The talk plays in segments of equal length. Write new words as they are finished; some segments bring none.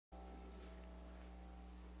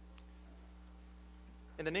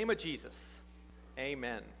In the name of Jesus,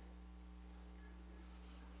 amen.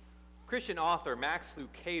 Christian author Max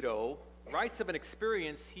Lucado writes of an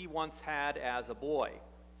experience he once had as a boy.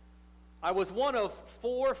 I was one of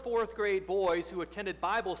 4 fourth-grade boys who attended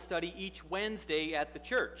Bible study each Wednesday at the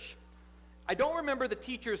church. I don't remember the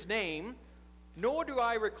teacher's name, nor do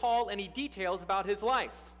I recall any details about his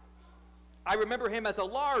life. I remember him as a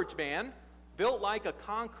large man, built like a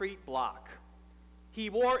concrete block.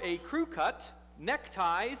 He wore a crew cut,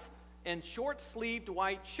 neckties, and short-sleeved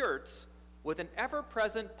white shirts with an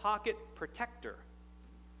ever-present pocket protector.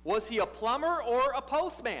 Was he a plumber or a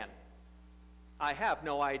postman? I have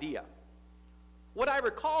no idea. What I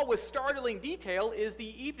recall with startling detail is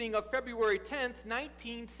the evening of February 10th,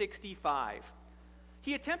 1965.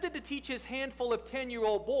 He attempted to teach his handful of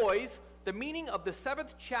 10-year-old boys the meaning of the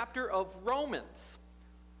 7th chapter of Romans.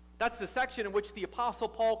 That's the section in which the Apostle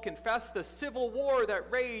Paul confessed the civil war that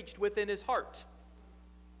raged within his heart.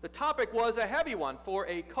 The topic was a heavy one for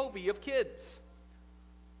a covey of kids.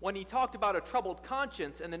 When he talked about a troubled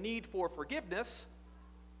conscience and the need for forgiveness,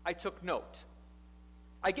 I took note.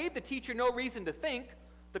 I gave the teacher no reason to think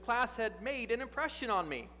the class had made an impression on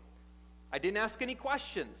me. I didn't ask any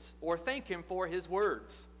questions or thank him for his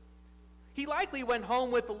words. He likely went home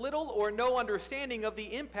with little or no understanding of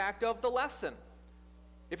the impact of the lesson.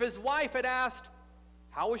 If his wife had asked,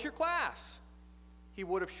 "How was your class?" he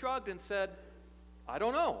would have shrugged and said, "I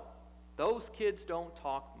don't know. Those kids don't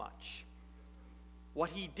talk much."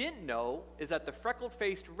 What he didn't know is that the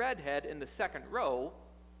freckled-faced redhead in the second row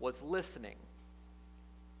was listening.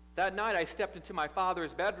 That night I stepped into my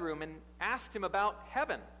father's bedroom and asked him about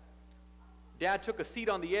heaven. Dad took a seat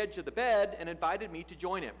on the edge of the bed and invited me to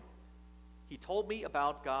join him. He told me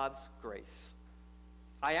about God's grace.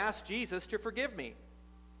 I asked Jesus to forgive me.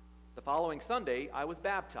 The following Sunday, I was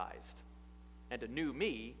baptized, and a new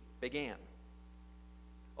me began.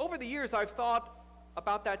 Over the years, I've thought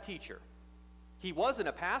about that teacher. He wasn't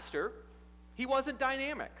a pastor. He wasn't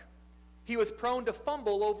dynamic. He was prone to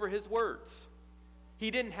fumble over his words. He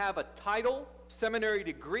didn't have a title, seminary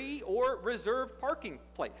degree, or reserved parking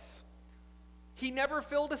place. He never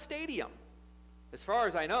filled a stadium. As far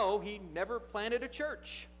as I know, he never planted a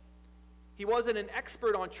church. He wasn't an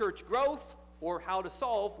expert on church growth or how to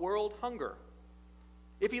solve world hunger.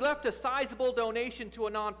 If he left a sizable donation to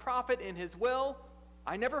a nonprofit in his will,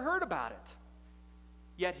 I never heard about it.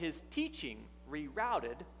 Yet his teaching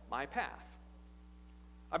rerouted my path.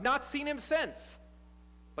 I've not seen him since,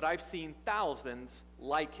 but I've seen thousands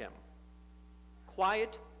like him.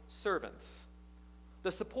 Quiet servants.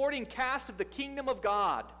 The supporting cast of the kingdom of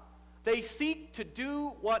God. They seek to do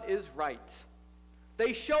what is right.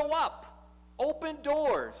 They show up, open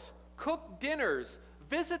doors, cook dinners,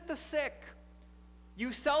 visit the sick.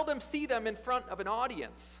 You seldom see them in front of an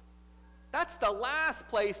audience. That's the last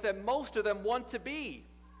place that most of them want to be.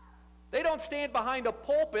 They don't stand behind a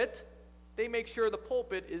pulpit. They make sure the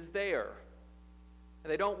pulpit is there.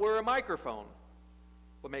 And they don't wear a microphone,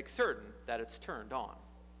 but make certain that it's turned on.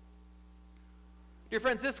 Dear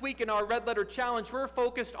friends, this week in our Red Letter Challenge, we're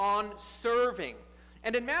focused on serving.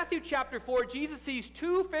 And in Matthew chapter 4, Jesus sees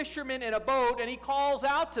 2 fishermen in a boat, and he calls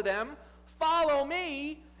out to them, "Follow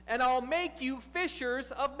me, and I'll make you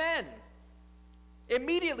fishers of men."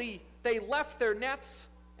 Immediately, they left their nets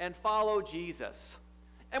and followed Jesus.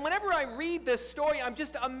 And whenever I read this story, I'm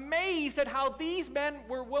just amazed at how these men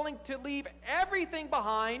were willing to leave everything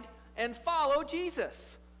behind and follow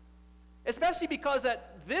Jesus. Especially because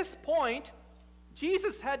at this point,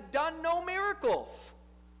 Jesus had done no miracles.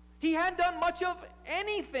 He hadn't done much of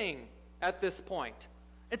anything at this point.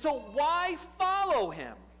 And so why follow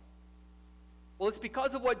him? Well, it's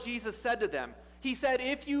because of what Jesus said to them. He said,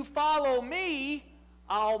 "If you follow me,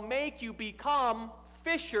 I'll make you become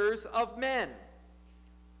fishers of men."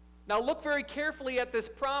 Now look very carefully at this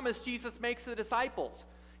promise Jesus makes the disciples.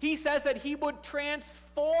 He says that he would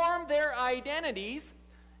transform their identities,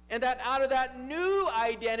 and that out of that new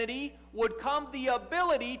identity would come the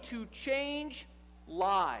ability to change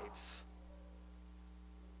lives.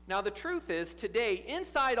 Now the truth is, today,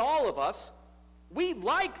 inside all of us, we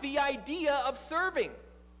like the idea of serving.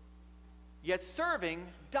 Yet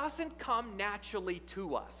serving doesn't come naturally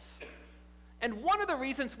to us. And one of the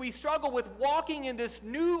reasons we struggle with walking in this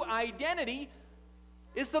new identity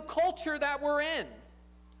is the culture that we're in.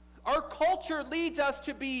 Our culture leads us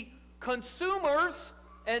to be consumers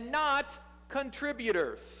and not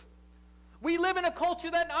contributors. We live in a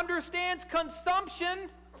culture that understands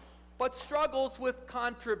consumption but struggles with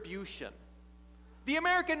contribution. The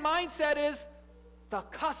American mindset is the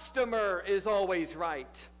customer is always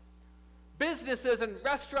right. Businesses and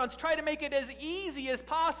restaurants try to make it as easy as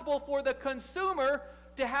possible for the consumer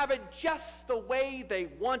to have it just the way they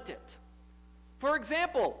want it. For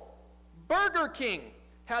example, Burger King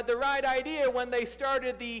had the right idea when they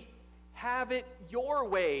started the "Have it your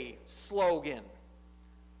way" slogan.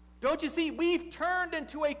 Don't you see? We've turned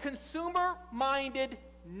into a consumer-minded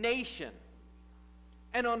nation.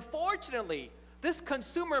 And unfortunately, this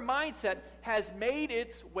consumer mindset has made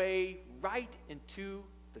its way right into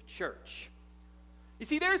the church. You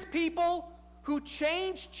see, there's people who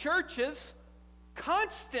change churches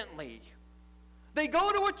constantly. They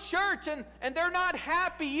go to a church and they're not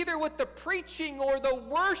happy either with the preaching or the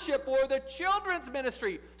worship or the children's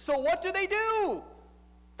ministry. So what do?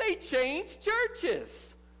 They change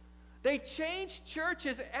churches. They change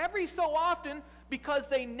churches every so often because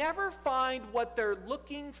they never find what they're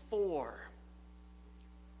looking for.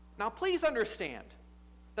 Now, please understand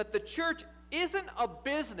that the church isn't a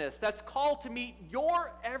business that's called to meet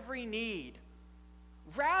your every need.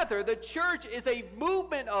 Rather, the church is a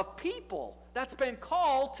movement of people that's been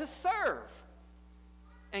called to serve.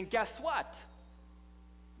 And guess what?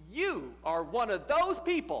 You are one of those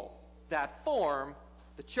people that form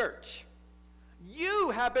the church. You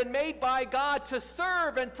have been made by God to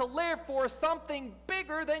serve and to live for something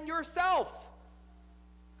bigger than yourself.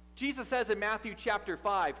 Jesus says in Matthew chapter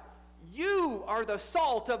 5, "You are the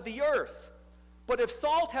salt of the earth. But if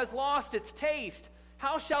salt has lost its taste,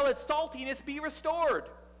 how shall its saltiness be restored?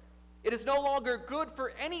 It is no longer good for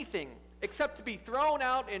anything except to be thrown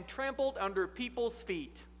out and trampled under people's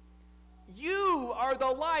feet. You are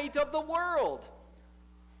the light of the world.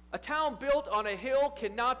 A town built on a hill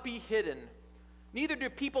cannot be hidden. Neither do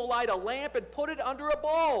people light a lamp and put it under a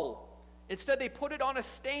bowl. Instead, they put it on a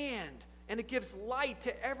stand, and it gives light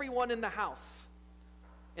to everyone in the house.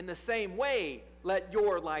 In the same way, let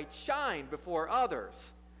your light shine before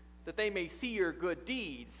others, that they may see your good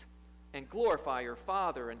deeds and glorify your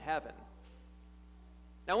Father in heaven."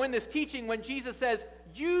 Now, in this teaching, when Jesus says,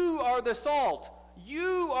 "You are the salt,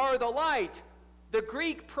 you are the light," the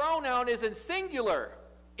Greek pronoun isn't singular,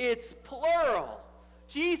 it's plural.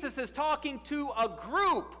 Jesus is talking to a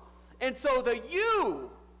group, and so the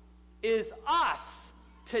 "you" is us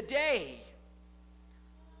today.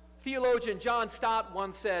 Theologian John Stott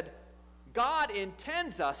once said, "God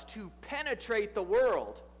intends us to penetrate the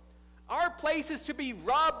world. Our place is to be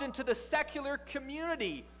rubbed into the secular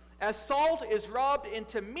community as salt is rubbed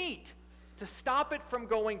into meat to stop it from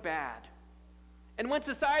going bad. And when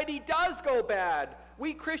society does go bad,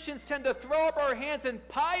 we Christians tend to throw up our hands in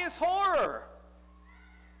pious horror.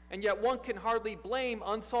 And yet one can hardly blame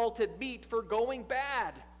unsalted meat for going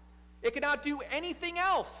bad. It cannot do anything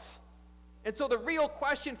else. And so the real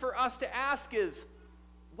question for us to ask is,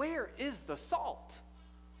 where is the salt?"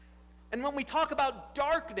 And when we talk about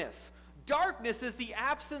darkness, darkness is the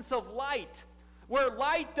absence of light. Where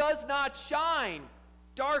light does not shine,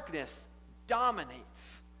 darkness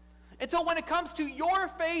dominates. And so when it comes to your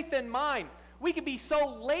faith and mine, we can be so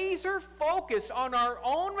laser focused on our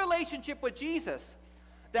own relationship with Jesus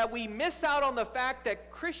that we miss out on the fact that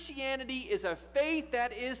Christianity is a faith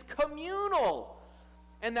that is communal,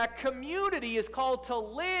 and that community is called to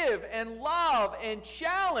live and love and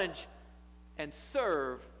challenge and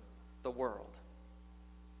serve the world.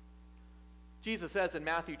 Jesus says in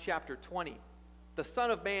Matthew chapter 20, "The Son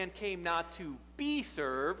of Man came not to be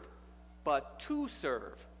served, but to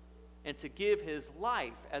serve, and to give his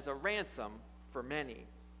life as a ransom for many."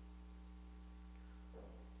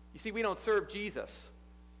 You see, we don't serve Jesus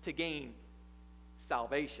to gain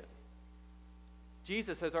salvation.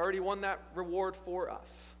 Jesus has already won that reward for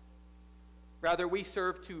us. Rather, we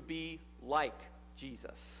serve to be like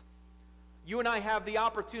Jesus. You and I have the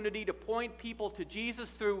opportunity to point people to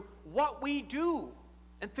Jesus through what we do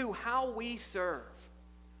and through how we serve.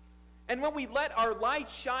 And when we let our light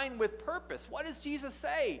shine with purpose, what does Jesus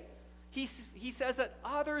say? He says that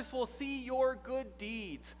others will see your good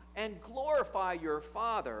deeds and glorify your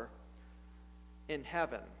Father in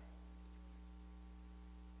heaven.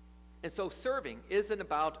 And so serving isn't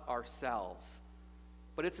about ourselves,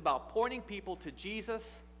 but it's about pointing people to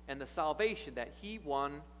Jesus and the salvation that he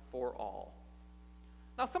won for all.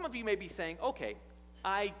 Now, some of you may be saying, "Okay,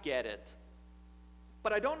 I get it,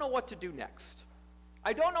 but I don't know what to do next.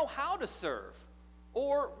 I don't know how to serve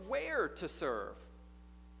or where to serve."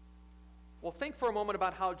 Well, think for a moment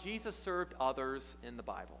about how Jesus served others in the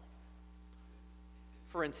Bible.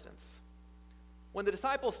 For instance, when the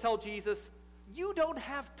disciples tell Jesus, "You don't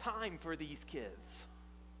have time for these kids,"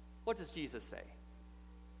 what does Jesus say?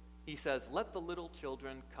 He says, "Let the little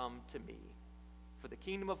children come to me, for the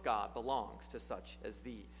kingdom of God belongs to such as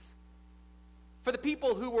these." For the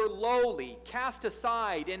people who were lowly, cast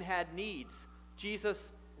aside, and had needs,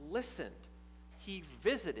 Jesus listened, he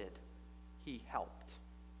visited, he helped.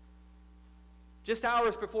 Just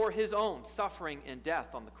hours before his own suffering and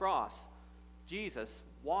death on the cross, Jesus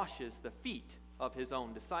washes the feet of his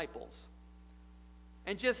own disciples.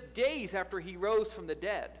 And just days after he rose from the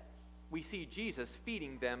dead, we see Jesus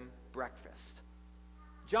feeding them breakfast.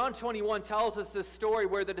 John 21 tells us this story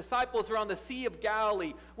where the disciples are on the Sea of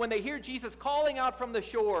Galilee when they hear Jesus calling out from the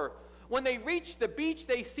shore. When they reach the beach,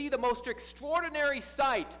 they see the most extraordinary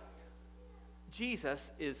sight.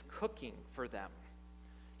 Jesus is cooking for them.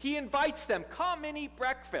 He invites them, come and eat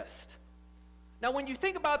breakfast. Now, when you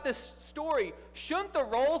think about this story, shouldn't the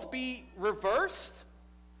roles be reversed?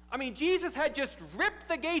 I mean, Jesus had just ripped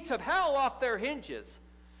the gates of hell off their hinges.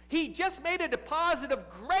 He just made a deposit of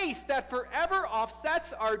grace that forever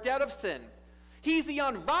offsets our debt of sin. He's the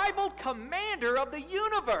unrivaled commander of the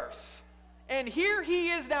universe. And here he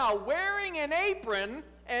is now wearing an apron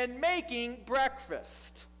and making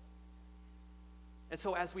breakfast. And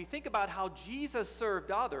so as we think about how Jesus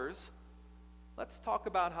served others, let's talk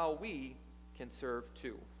about how we can serve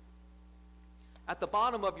too. At the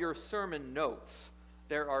bottom of your sermon notes,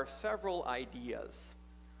 there are several ideas.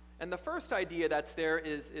 And the first idea that's there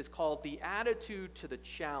is called the attitude to the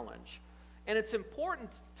challenge. And it's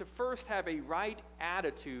important to first have a right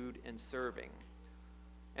attitude in serving.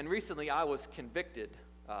 And recently I was convicted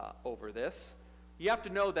over this. You have to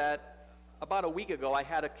know that about a week ago I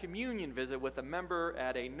had a communion visit with a member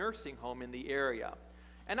at a nursing home in the area.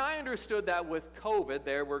 And I understood that with COVID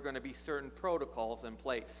there were going to be certain protocols in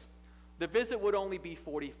place. The visit would only be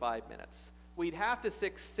 45 minutes. We'd have to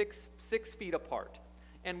sit 6 feet apart.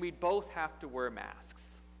 And we'd both have to wear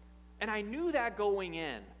masks. And I knew that going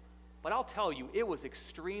in, but I'll tell you, it was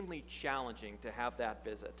extremely challenging to have that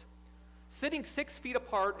visit. Sitting 6 feet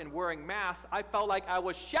apart and wearing masks, I felt like I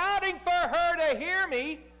was shouting for her to hear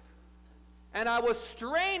me, and I was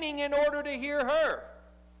straining in order to hear her.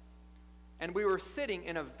 And we were sitting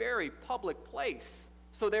in a very public place,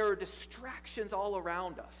 so there were distractions all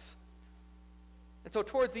around us. And so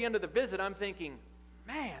towards the end of the visit, I'm thinking,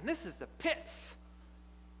 man, this is the pits.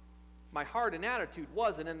 My heart and attitude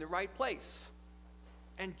wasn't in the right place.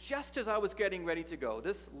 And just as I was getting ready to go,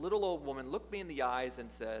 this little old woman looked me in the eyes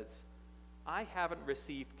and says, I haven't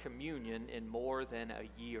received communion in more than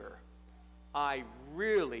a year. I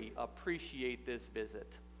really appreciate this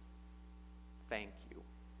visit. Thank you.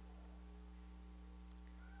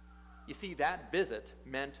 You see, that visit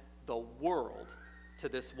meant the world to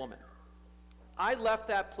this woman. I left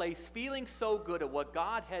that place feeling so good at what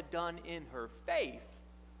God had done in her faith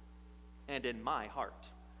and in my heart.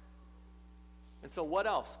 And so what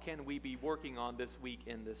else can we be working on this week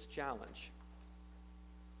in this challenge?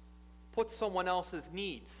 Put someone else's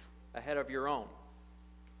needs ahead of your own.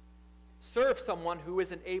 Serve someone who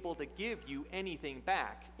isn't able to give you anything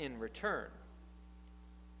back in return.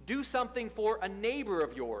 Do something for a neighbor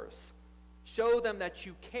of yours. Show them that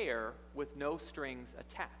you care with no strings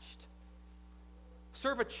attached.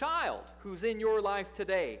 Serve a child who's in your life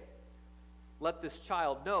today. Let this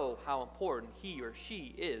child know how important he or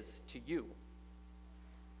she is to you.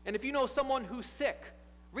 And if you know someone who's sick,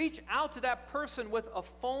 reach out to that person with a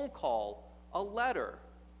phone call, a letter,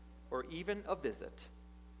 or even a visit.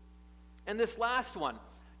 And this last one,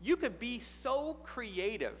 you could be so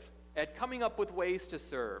creative at coming up with ways to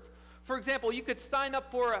serve. For example, you could sign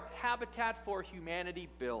up for a Habitat for Humanity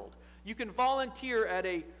build. You can volunteer at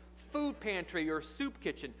a food pantry or soup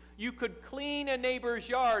kitchen. You could clean a neighbor's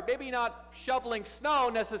yard, maybe not shoveling snow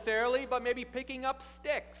necessarily, but maybe picking up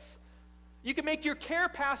sticks. You can make your care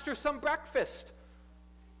pastor some breakfast.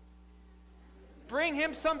 Bring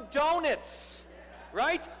him some donuts,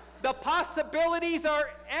 right? The possibilities are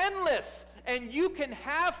endless, and you can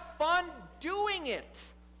have fun doing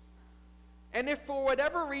it. And if for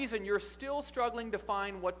whatever reason you're still struggling to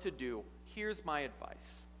find what to do, here's my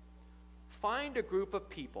advice. Find a group of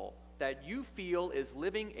people that you feel is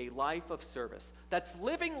living a life of service, that's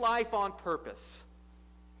living life on purpose,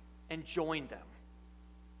 and join them.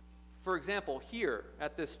 For example, here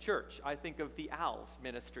at this church, I think of the Owls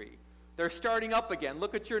ministry. They're starting up again.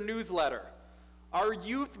 Look at your newsletter. Our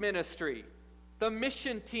youth ministry, the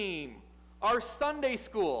mission team, our Sunday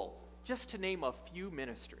school, just to name a few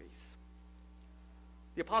ministries.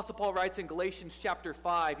 The Apostle Paul writes in Galatians chapter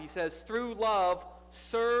 5, he says, through love,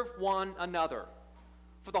 serve one another.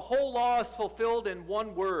 For the whole law is fulfilled in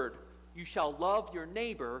one word, you shall love your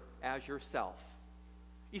neighbor as yourself.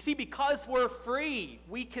 You see, because we're free,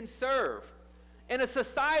 we can serve. In a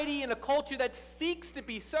society and a culture that seeks to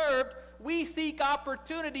be served, we seek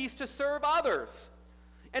opportunities to serve others.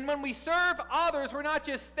 And when we serve others, we're not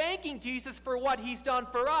just thanking Jesus for what he's done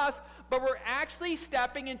for us, but we're actually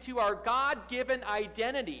stepping into our God-given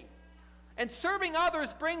identity. And serving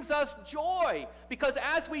others brings us joy, because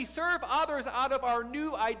as we serve others out of our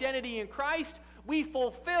new identity in Christ, we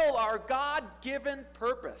fulfill our God-given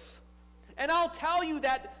purpose. And I'll tell you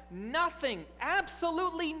that nothing,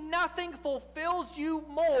 absolutely nothing, fulfills you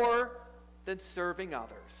more than serving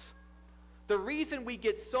others. The reason we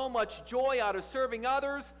get so much joy out of serving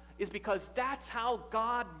others is because that's how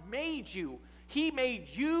God made you. He made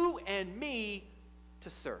you and me to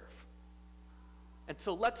serve. And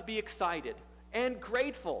so let's be excited and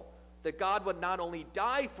grateful that God would not only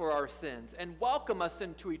die for our sins and welcome us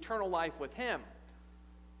into eternal life with him,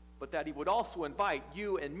 but that he would also invite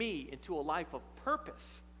you and me into a life of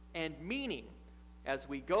purpose and meaning as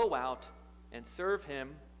we go out and serve him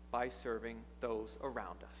by serving those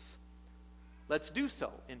around us. Let's do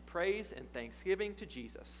so in praise and thanksgiving to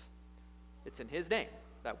Jesus. It's in his name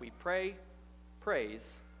that we pray,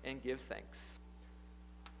 praise, and give thanks.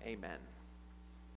 Amen.